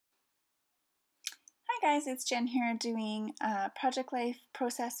Guys, it's Jen here doing a Project Life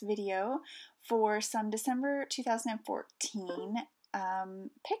process video for some December 2014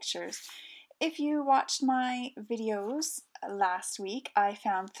 pictures. If you watched my videos last week, I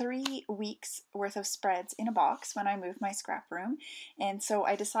found 3 weeks worth of spreads in a box when I moved my scrap room, and so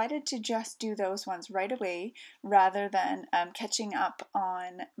I decided to just do those ones right away rather than catching up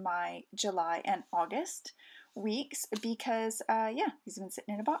on my July and August weeks because yeah, these have been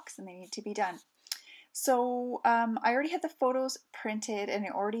sitting in a box and they need to be done. So I already had the photos printed and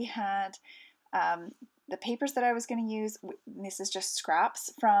I already had the papers that I was going to use. This is just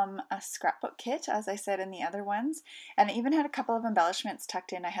scraps from a scrapbook kit, as I said in the other ones. And I even had a couple of embellishments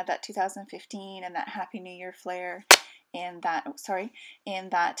tucked in. I had that 2015 and that Happy New Year flare and that,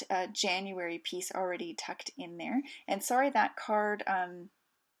 and that January piece already tucked in there. And sorry, that card kind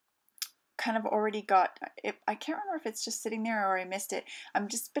of already got it. I can't remember if it's just sitting there or I missed it. I've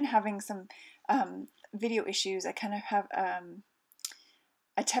just been having some video issues. I kind of have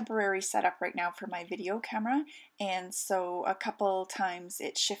a temporary setup right now for my video camera, and so a couple times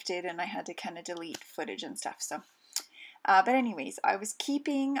it shifted and I had to kind of delete footage and stuff. So but anyways, I was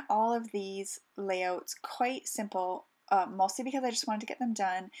keeping all of these layouts quite simple, mostly because I just wanted to get them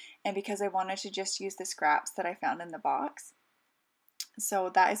done and because I wanted to just use the scraps that I found in the box. So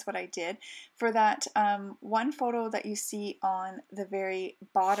that is what I did. For that one photo that you see on the very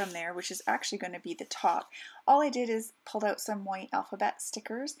bottom there, which is actually going to be the top, all I did is pulled out some white alphabet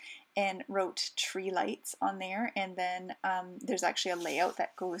stickers and wrote tree lights on there, and then there's actually a layout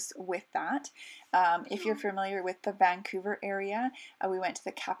that goes with that. If you're familiar with the Vancouver area, we went to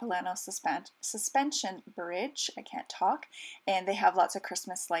the Capilano Suspension Bridge, I can't talk, and they have lots of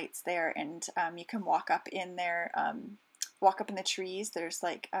Christmas lights there, and you can walk up in there, walk up in the trees. There's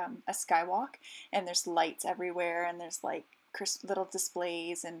like a skywalk and there's lights everywhere and there's like little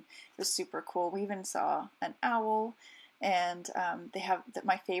displays, and it was super cool. We even saw an owl, and they have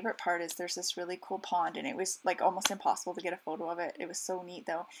my favorite part is there's this really cool pond, and it was like almost impossible to get a photo of it. It was so neat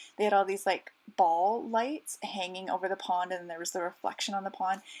though. They had all these like ball lights hanging over the pond, and there was the reflection on the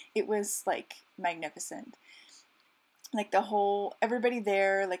pond. It was like magnificent. Like everybody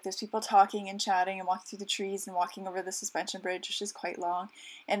there, like there's people talking and chatting and walking through the trees and walking over the suspension bridge, which is quite long.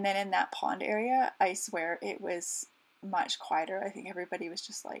 And then in that pond area, I swear it was much quieter. I think everybody was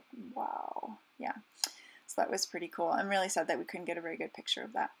just like, wow. Yeah. So that was pretty cool. I'm really sad that we couldn't get a very good picture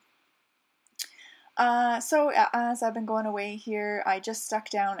of that. So as I've been going away here, I just stuck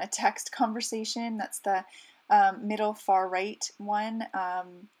down a text conversation. That's the middle far right one.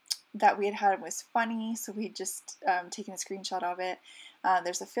 That we had was funny, so we just taken a screenshot of it.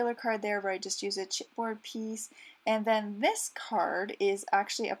 There's a filler card there where I just use a chipboard piece, and then this card is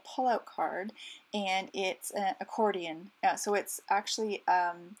actually a pull-out card, and it's an accordion. So it's actually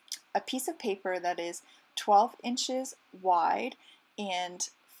a piece of paper that is 12 inches wide and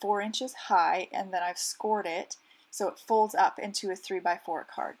 4 inches high, and then I've scored it so it folds up into a 3x4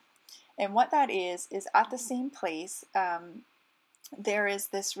 card. And what that is at the same place, there is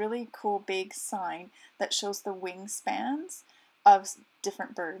this really cool big sign that shows the wingspans of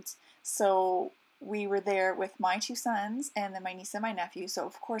different birds. So we were there with my 2 sons and then my niece and my nephew. So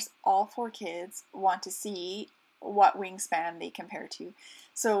of course all 4 kids want to see what wingspan they compare to.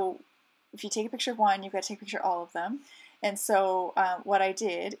 So if you take a picture of one, you've got to take a picture of all of them. And so what I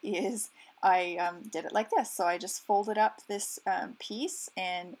did is I did it like this. So I just folded up this piece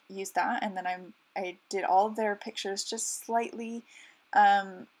and used that, and then I did all of their pictures just slightly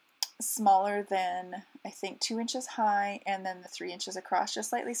smaller than, I think, 2 inches high, and then the 3 inches across, just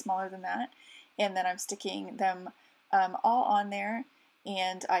slightly smaller than that. And then I'm sticking them all on there,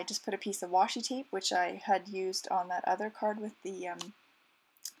 and I just put a piece of washi tape, which I had used on that other card with the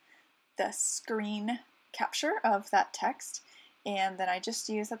screen capture of that text. And then I just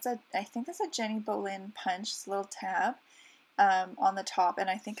used, I think that's a Jenny Bolin punch, it's a little tab on the top,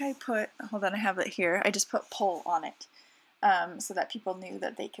 and I think I put, hold on, I have it here, I just put pull on it so that people knew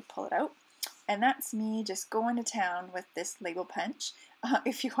that they could pull it out. And that's me just going to town with this Lego punch.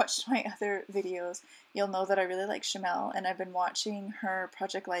 If you watched my other videos, you'll know that I really like Shamel, and I've been watching her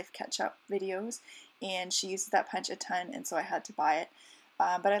Project Life catch-up videos, and she uses that punch a ton, and so I had to buy it.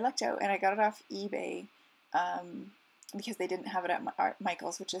 But I lucked out, and I got it off eBay because they didn't have it at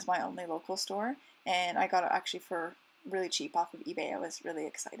Michael's, which is my only local store, and I got it actually for really cheap off of eBay. I was really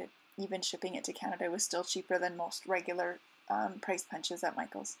excited. Even shipping it to Canada was still cheaper than most regular price punches at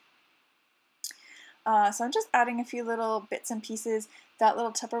Michael's. So I'm just adding a few little bits and pieces. That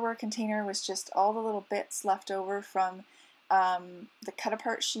little Tupperware container was just all the little bits left over from the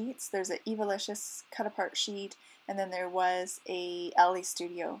cut-apart sheets. There's an Evalicious cut-apart sheet, and then there was a Ellie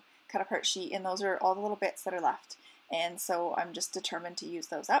Studio cut apart sheet, and those are all the little bits that are left. And so I'm just determined to use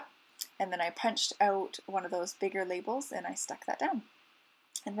those up. And then I punched out one of those bigger labels and I stuck that down.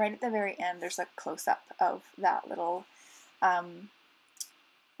 And right at the very end, there's a close-up of that little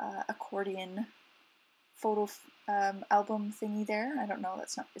accordion photo album thingy there. I don't know,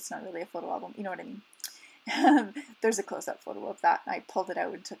 it's not really a photo album, you know what I mean. There's a close-up photo of that. I pulled it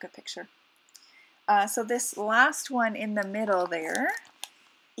out and took a picture. So this last one in the middle there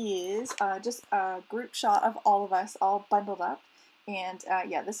is just a group shot of all of us all bundled up. And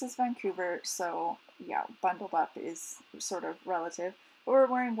yeah, this is Vancouver, so yeah, bundled up is sort of relative. But we're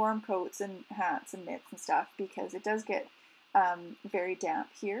wearing warm coats and hats and mitts and stuff because it does get very damp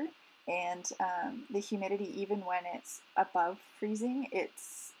here. And the humidity, even when it's above freezing,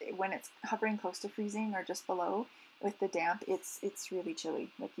 when it's hovering close to freezing or just below, with the damp, it's really chilly.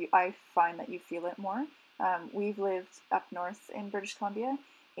 Like I find that you feel it more. We've lived up north in British Columbia,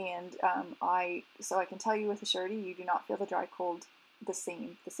 and so I can tell you with a surety, you do not feel the dry cold the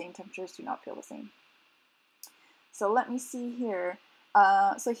same. The same temperatures do not feel the same. So let me see here.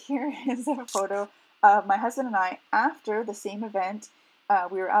 So here is a photo of my husband and I after the same event.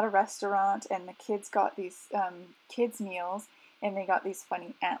 We were at a restaurant, and the kids got these kids meals, and they got these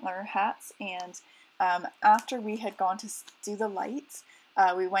funny antler hats. And after we had gone to do the lights,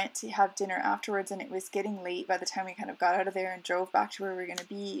 we went to have dinner afterwards, and it was getting late by the time we kind of got out of there and drove back to where we were going to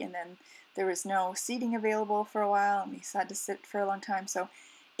be. And then there was no seating available for a while, and we had to sit for a long time. So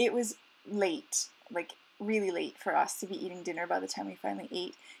it was late, like really late for us to be eating dinner by the time we finally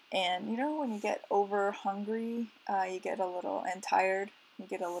ate. And you know, when you get over hungry, you get a little, and tired, you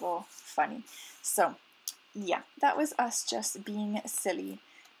get a little funny. So yeah, that was us just being silly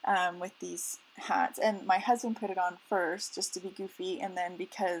with these hats. And my husband put it on first just to be goofy, and then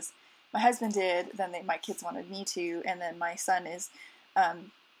because my husband did, then my kids wanted me to, and then my son is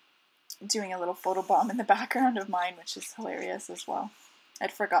doing a little photo bomb in the background of mine, which is hilarious as well.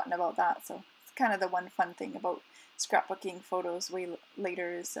 I'd forgotten about that, so it's kind of the one fun thing about scrapbooking photos way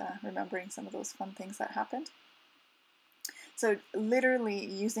later is remembering some of those fun things that happened. So literally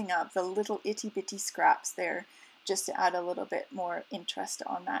using up the little itty bitty scraps there just to add a little bit more interest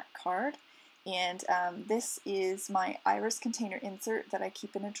on that card. And this is my iris container insert that I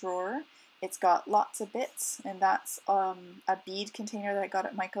keep in a drawer. It's got lots of bits, and that's a bead container that I got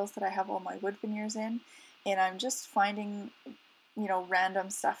at Michael's that I have all my wood veneers in. And I'm just finding, you know, random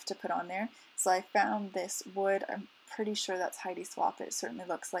stuff to put on there. So I found this wood. I'm pretty sure that's Heidi Swap. It certainly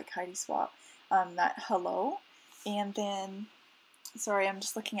looks like Heidi Swap. That hello. And then, sorry, I'm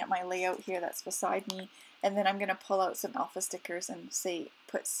just looking at my layout here that's beside me. And then I'm going to pull out some alpha stickers and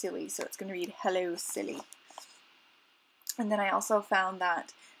put silly. So it's going to read hello silly. And then I also found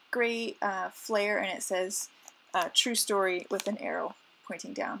that gray flare, and it says true story with an arrow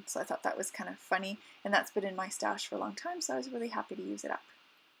pointing down. So I thought that was kind of funny. And that's been in my stash for a long time, so I was really happy to use it up.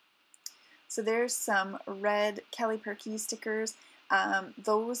 So there's some red Kelly Perky stickers.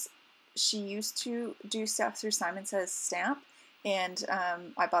 Those she used to do stuff through Simon Says Stamp, and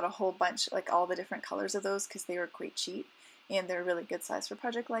I bought a whole bunch, like all the different colors of those, because they were quite cheap, and they're really good size for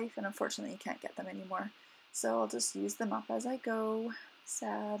Project Life, and unfortunately you can't get them anymore. So I'll just use them up as I go.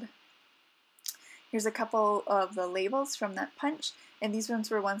 Sad. Here's a couple of the labels from that punch, and these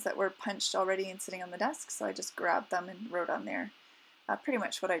ones were ones that were punched already and sitting on the desk, so I just grabbed them and wrote on there pretty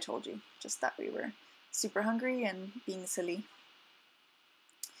much what I told you, just that we were super hungry and being silly.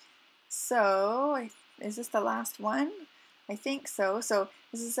 So, is this the last one? I think so. So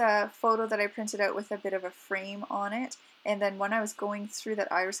this is a photo that I printed out with a bit of a frame on it, and then when I was going through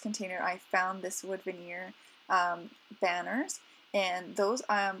that iris container, I found this wood veneer banners, and those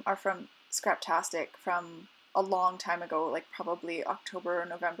are from Scraptastic from a long time ago, like probably October or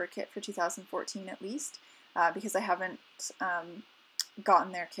November kit for 2014 at least, because I haven't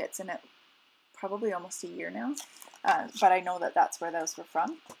gotten their kits in probably almost a year now, but I know that that's where those were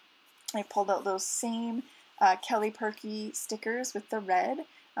from. I pulled out those same Kelly Perky stickers with the red.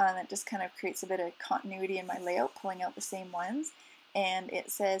 That just kind of creates a bit of continuity in my layout, pulling out the same ones. And it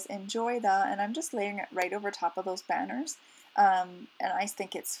says, enjoy the, and I'm just layering it right over top of those banners. And I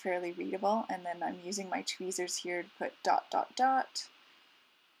think it's fairly readable. And then I'm using my tweezers here to put ...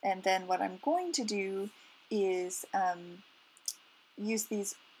 And then what I'm going to do is use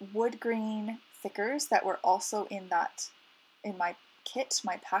these wood grain thickers that were also in my kit,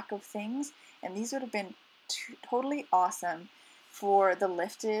 my pack of things, and these would have been totally awesome for the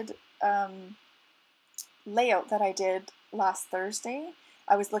lifted layout that I did last Thursday.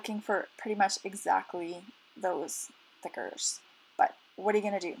 I was looking for pretty much exactly those thickers, but what are you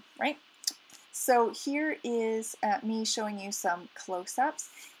gonna do, right? So here is me showing you some close-ups,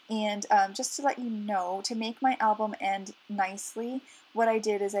 And just to let you know, to make my album end nicely, what I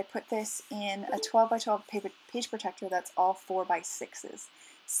did is I put this in a 12 by 12 page protector that's all 4 by 6s.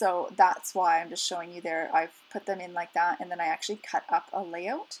 So that's why I'm just showing you there. I've put them in like that, and then I actually cut up a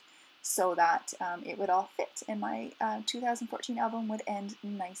layout so that it would all fit, and my 2014 album would end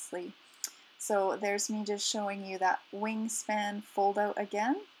nicely. So there's me just showing you that wingspan fold out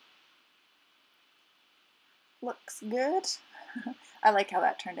again. Looks good. I like how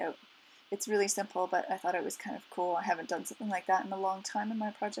that turned out. It's really simple, but I thought it was kind of cool. I haven't done something like that in a long time in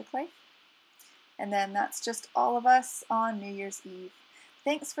my project life. And then that's just all of us on New Year's Eve.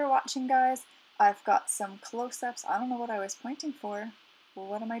 Thanks for watching, guys. I've got some close-ups. I don't know what I was pointing for. Well,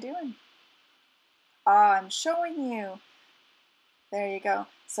 what am I doing? Ah, I'm showing you. There you go.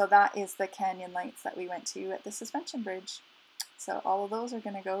 So that is the canyon lights that we went to at the suspension bridge. So all of those are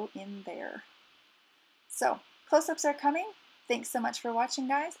going to go in there. So close-ups are coming. Thanks so much for watching,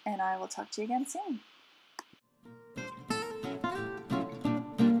 guys, and I will talk to you again soon.